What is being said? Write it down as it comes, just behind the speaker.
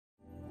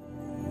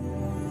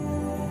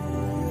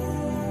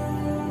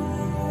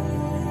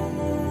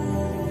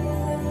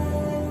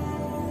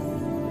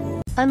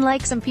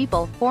Unlike some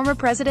people, former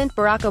President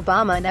Barack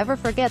Obama never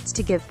forgets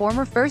to give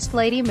former First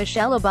Lady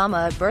Michelle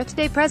Obama a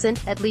birthday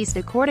present, at least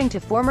according to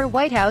former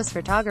White House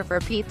photographer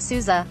Pete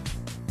Souza.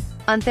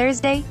 On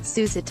Thursday,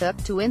 Souza took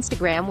to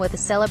Instagram with a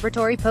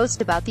celebratory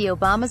post about the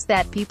Obamas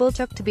that people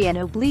took to be an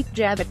oblique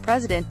jab at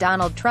President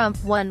Donald Trump,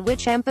 one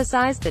which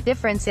emphasized the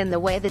difference in the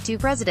way the two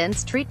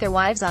presidents treat their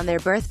wives on their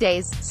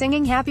birthdays.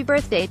 Singing Happy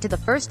Birthday to the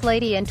First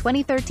Lady in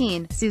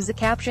 2013, Souza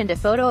captioned a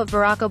photo of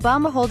Barack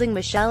Obama holding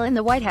Michelle in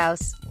the White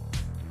House.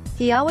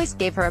 "He always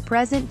gave her a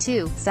present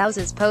too."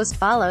 Souza's post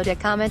followed a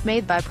comment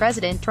made by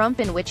President Trump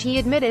in which he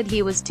admitted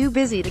he was too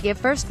busy to give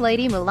First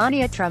Lady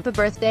Melania Trump a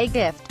birthday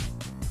gift.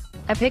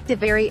 "I picked a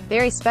very,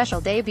 very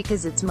special day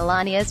because it's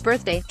Melania's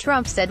birthday,"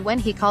 Trump said when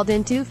he called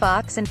into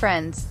Fox and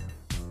Friends.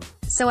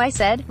 "So I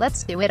said,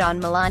 let's do it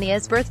on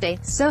Melania's birthday,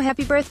 so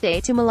happy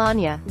birthday to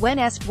Melania." When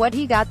asked what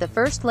he got the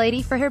First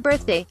Lady for her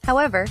birthday,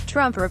 however,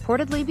 Trump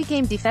reportedly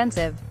became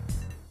defensive.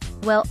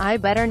 "Well, I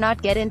better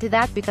not get into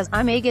that because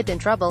I may get in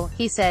trouble,"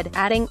 he said,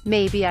 adding,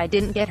 "Maybe I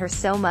didn't get her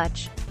so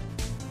much.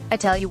 I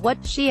tell you what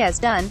she has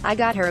done, I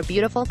got her a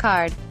beautiful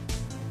card.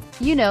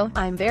 You know,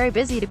 I'm very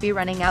busy to be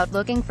running out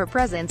looking for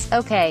presents,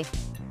 okay?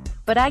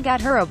 But I got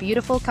her a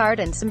beautiful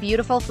card and some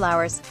beautiful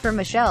flowers." For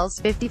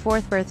Michelle's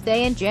 54th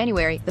birthday in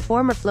January, the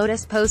former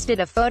FLOTUS posted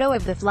a photo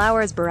of the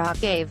flowers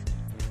Barack gave,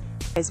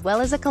 as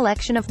well as a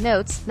collection of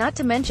notes. Not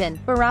to mention,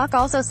 Barack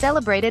also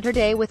celebrated her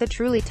day with a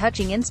truly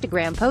touching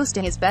Instagram post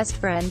to his best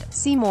friend.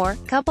 See more.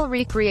 Couple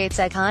recreates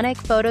iconic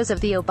photos of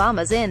the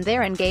Obamas in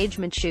their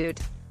engagement shoot.